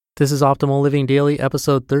This is Optimal Living Daily,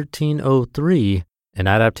 episode 1303, an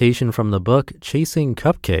adaptation from the book Chasing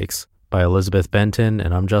Cupcakes by Elizabeth Benton,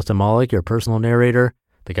 and I'm Justin Malik, your personal narrator,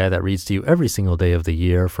 the guy that reads to you every single day of the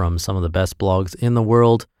year from some of the best blogs in the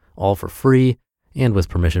world, all for free and with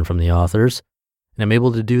permission from the authors. And I'm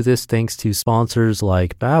able to do this thanks to sponsors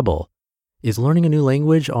like Babbel. Is learning a new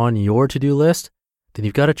language on your to-do list? Then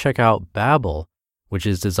you've got to check out Babbel, which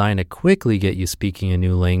is designed to quickly get you speaking a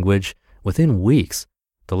new language within weeks.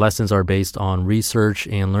 The lessons are based on research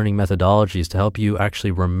and learning methodologies to help you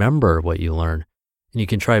actually remember what you learn. And you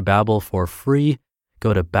can try Babbel for free.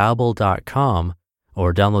 Go to babbel.com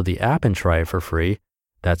or download the app and try it for free.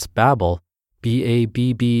 That's Babbel, Babbel.com,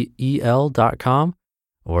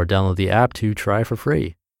 or download the app to try for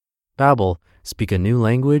free. Babbel, speak a new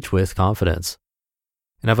language with confidence.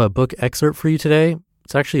 And I have a book excerpt for you today.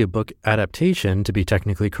 It's actually a book adaptation, to be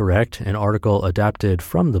technically correct, an article adapted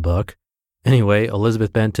from the book. Anyway,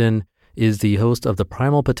 Elizabeth Benton is the host of the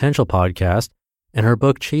Primal Potential podcast, and her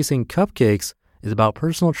book Chasing Cupcakes is about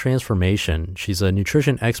personal transformation. She's a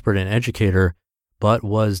nutrition expert and educator, but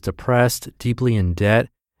was depressed, deeply in debt,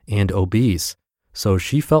 and obese. So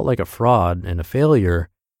she felt like a fraud and a failure,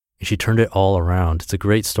 and she turned it all around. It's a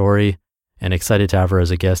great story, and excited to have her as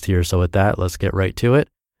a guest here. So with that, let's get right to it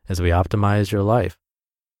as we optimize your life.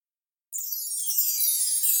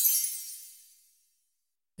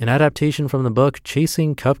 An adaptation from the book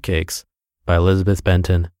Chasing Cupcakes by Elizabeth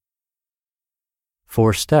Benton.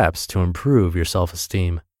 4 steps to improve your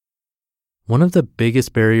self-esteem. One of the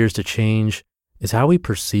biggest barriers to change is how we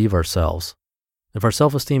perceive ourselves. If our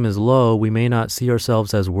self-esteem is low, we may not see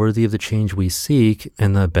ourselves as worthy of the change we seek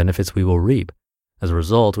and the benefits we will reap. As a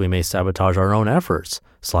result, we may sabotage our own efforts,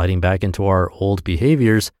 sliding back into our old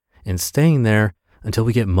behaviors and staying there until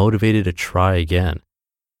we get motivated to try again.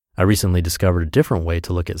 I recently discovered a different way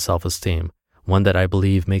to look at self-esteem, one that I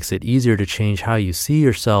believe makes it easier to change how you see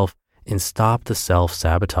yourself and stop the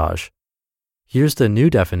self-sabotage. Here's the new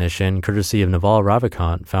definition, courtesy of Naval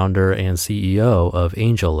Ravikant, founder and CEO of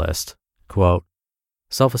AngelList. Quote,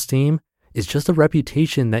 self-esteem is just a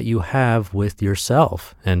reputation that you have with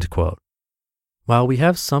yourself, end quote. While we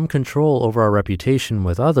have some control over our reputation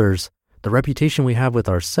with others, the reputation we have with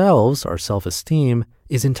ourselves, our self-esteem,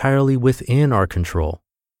 is entirely within our control.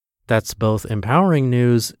 That's both empowering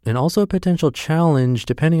news and also a potential challenge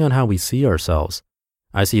depending on how we see ourselves.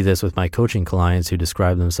 I see this with my coaching clients who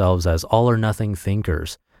describe themselves as all or nothing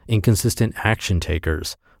thinkers, inconsistent action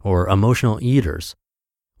takers, or emotional eaters.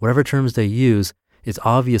 Whatever terms they use, it's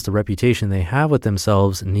obvious the reputation they have with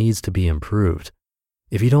themselves needs to be improved.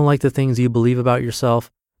 If you don't like the things you believe about yourself,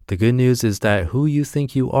 the good news is that who you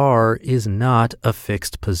think you are is not a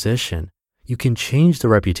fixed position. You can change the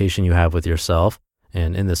reputation you have with yourself.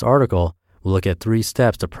 And in this article, we'll look at 3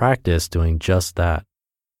 steps to practice doing just that.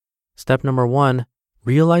 Step number 1,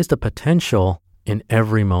 realize the potential in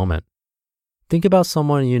every moment. Think about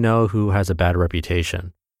someone you know who has a bad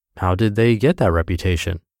reputation. How did they get that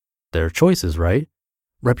reputation? Their choices, right?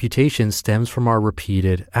 Reputation stems from our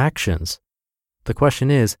repeated actions. The question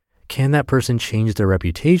is, can that person change their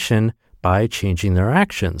reputation by changing their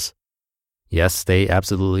actions? Yes, they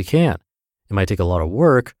absolutely can. It might take a lot of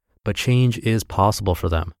work, but change is possible for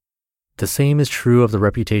them. The same is true of the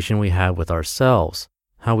reputation we have with ourselves.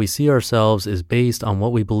 How we see ourselves is based on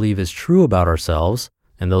what we believe is true about ourselves,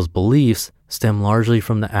 and those beliefs stem largely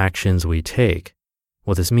from the actions we take.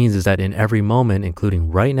 What this means is that in every moment,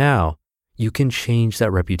 including right now, you can change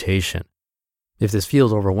that reputation. If this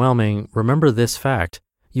feels overwhelming, remember this fact: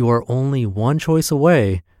 you are only one choice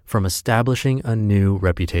away from establishing a new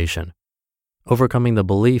reputation. Overcoming the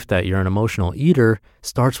belief that you're an emotional eater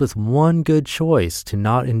starts with one good choice to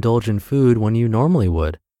not indulge in food when you normally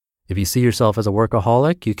would. If you see yourself as a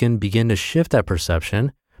workaholic, you can begin to shift that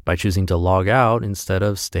perception by choosing to log out instead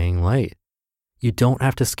of staying late. You don't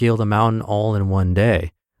have to scale the mountain all in one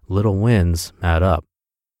day. Little wins add up.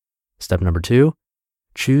 Step number 2,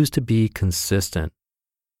 choose to be consistent.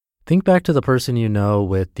 Think back to the person you know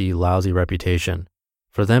with the lousy reputation.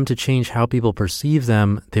 For them to change how people perceive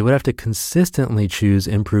them, they would have to consistently choose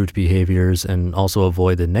improved behaviors and also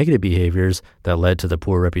avoid the negative behaviors that led to the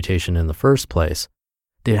poor reputation in the first place.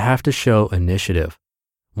 They'd have to show initiative.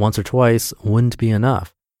 Once or twice wouldn't be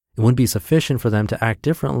enough. It wouldn't be sufficient for them to act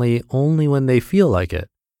differently only when they feel like it.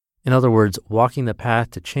 In other words, walking the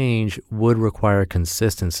path to change would require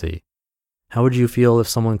consistency. How would you feel if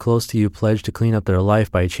someone close to you pledged to clean up their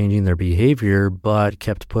life by changing their behavior but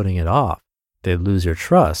kept putting it off? They'd lose your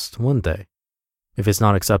trust, wouldn't they? If it's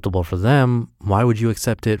not acceptable for them, why would you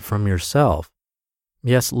accept it from yourself?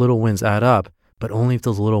 Yes, little wins add up, but only if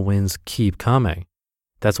those little wins keep coming.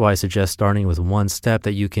 That's why I suggest starting with one step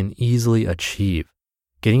that you can easily achieve.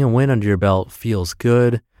 Getting a win under your belt feels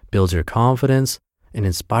good, builds your confidence, and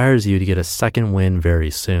inspires you to get a second win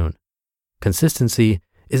very soon. Consistency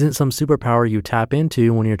isn't some superpower you tap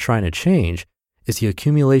into when you're trying to change. It's the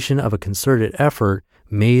accumulation of a concerted effort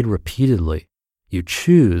made repeatedly. You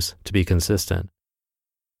choose to be consistent.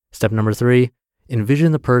 Step number 3,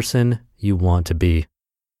 envision the person you want to be.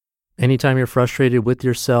 Anytime you're frustrated with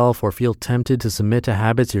yourself or feel tempted to submit to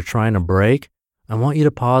habits you're trying to break, I want you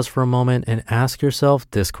to pause for a moment and ask yourself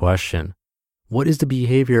this question. What is the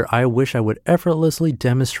behavior I wish I would effortlessly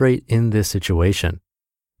demonstrate in this situation?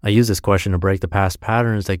 I use this question to break the past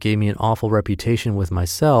patterns that gave me an awful reputation with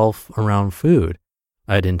myself around food.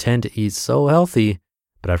 I'd intend to eat so healthy,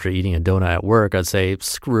 but after eating a donut at work, I'd say,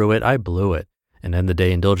 screw it, I blew it, and end the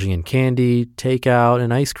day indulging in candy, takeout,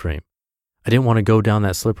 and ice cream. I didn't want to go down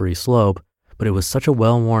that slippery slope, but it was such a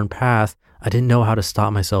well-worn path, I didn't know how to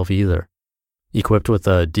stop myself either. Equipped with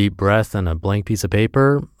a deep breath and a blank piece of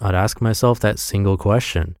paper, I'd ask myself that single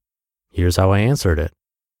question. Here's how I answered it.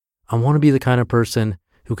 I want to be the kind of person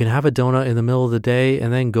who can have a donut in the middle of the day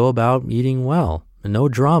and then go about eating well. No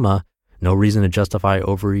drama, no reason to justify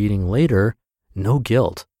overeating later, no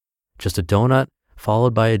guilt. Just a donut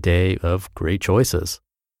followed by a day of great choices.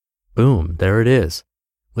 Boom, there it is.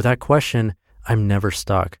 With that question, I'm never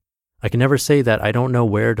stuck. I can never say that I don't know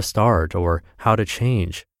where to start or how to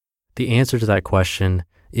change. The answer to that question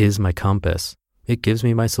is my compass. It gives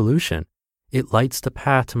me my solution. It lights the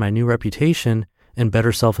path to my new reputation and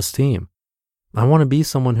better self-esteem. I want to be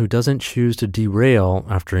someone who doesn't choose to derail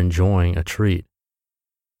after enjoying a treat.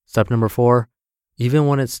 Step number 4, even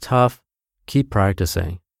when it's tough, keep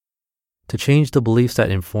practicing. To change the beliefs that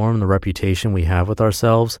inform the reputation we have with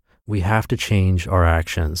ourselves, we have to change our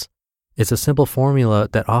actions. It's a simple formula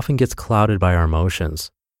that often gets clouded by our emotions.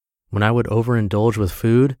 When I would overindulge with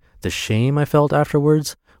food, the shame I felt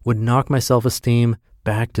afterwards would knock my self-esteem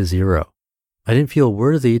back to zero. I didn't feel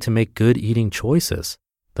worthy to make good eating choices.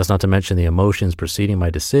 That's not to mention the emotions preceding my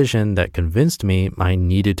decision that convinced me I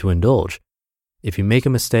needed to indulge. If you make a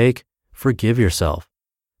mistake, forgive yourself.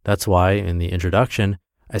 That's why, in the introduction,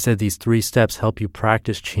 I said these 3 steps help you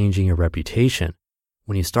practice changing your reputation.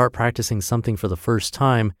 When you start practicing something for the first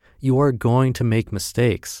time, you are going to make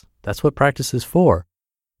mistakes. That's what practice is for.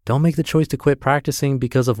 Don't make the choice to quit practicing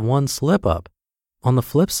because of one slip-up. On the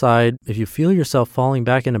flip side, if you feel yourself falling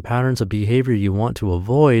back into patterns of behavior you want to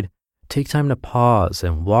avoid, take time to pause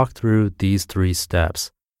and walk through these 3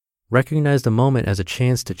 steps. Recognize the moment as a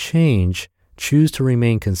chance to change, choose to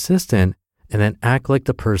remain consistent, and then act like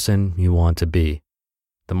the person you want to be.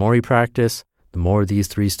 The more you practice, the more these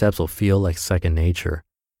 3 steps will feel like second nature.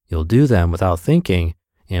 You'll do them without thinking,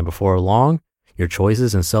 and before long, your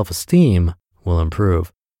choices and self-esteem will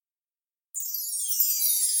improve.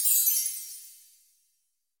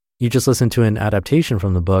 You just listened to an adaptation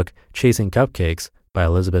from the book Chasing Cupcakes by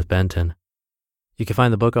Elizabeth Benton. You can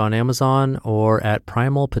find the book on Amazon or at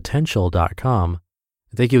primalpotential.com.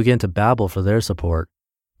 Thank you again to Babbel for their support.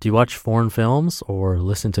 Do you watch foreign films or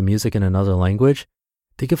listen to music in another language?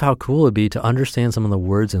 Think of how cool it'd be to understand some of the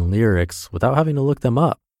words and lyrics without having to look them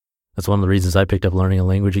up. That's one of the reasons I picked up learning a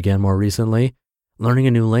language again more recently. Learning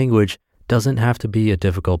a new language doesn't have to be a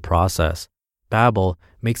difficult process. Babbel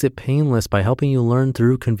makes it painless by helping you learn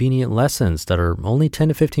through convenient lessons that are only 10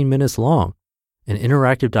 to 15 minutes long. And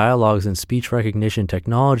interactive dialogues and speech recognition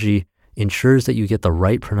technology ensures that you get the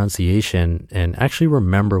right pronunciation and actually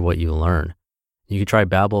remember what you learn. You can try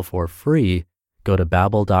Babbel for free. Go to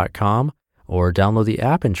babbel.com or download the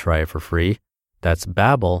app and try it for free. That's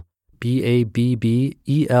Babbel, BABBEL.com,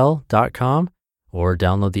 or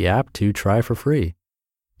download the app to try for free.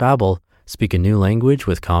 Babbel, speak a new language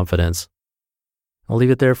with confidence. I'll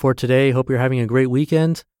leave it there for today. Hope you're having a great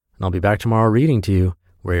weekend, and I'll be back tomorrow reading to you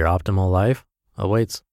where your optimal life awaits.